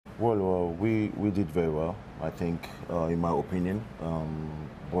We did very well. I think, in my opinion,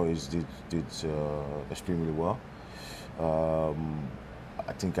 boys did extremely well.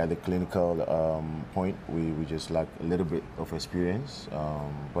 I think at the clinical point, we just lack a little bit of experience.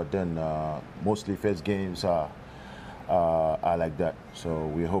 But then mostly first games are like that. So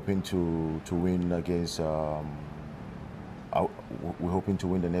we're hoping to win against. We're hoping to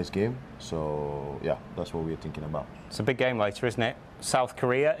win the next game. So yeah, that's what we're thinking about. It's a big game later, isn't it? South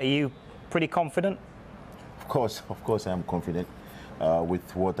Korea. Are you pretty confident? Of course, I am confident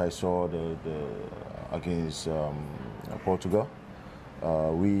with what I saw against Portugal.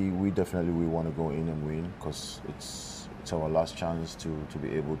 We definitely want to go in and win because it's our last chance to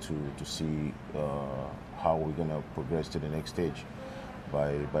be able to see how we're gonna progress to the next stage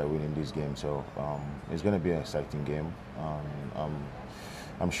by winning this game. So it's gonna be an exciting game.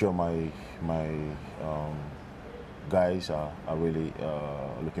 I'm sure my guys are really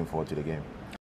looking forward to the game.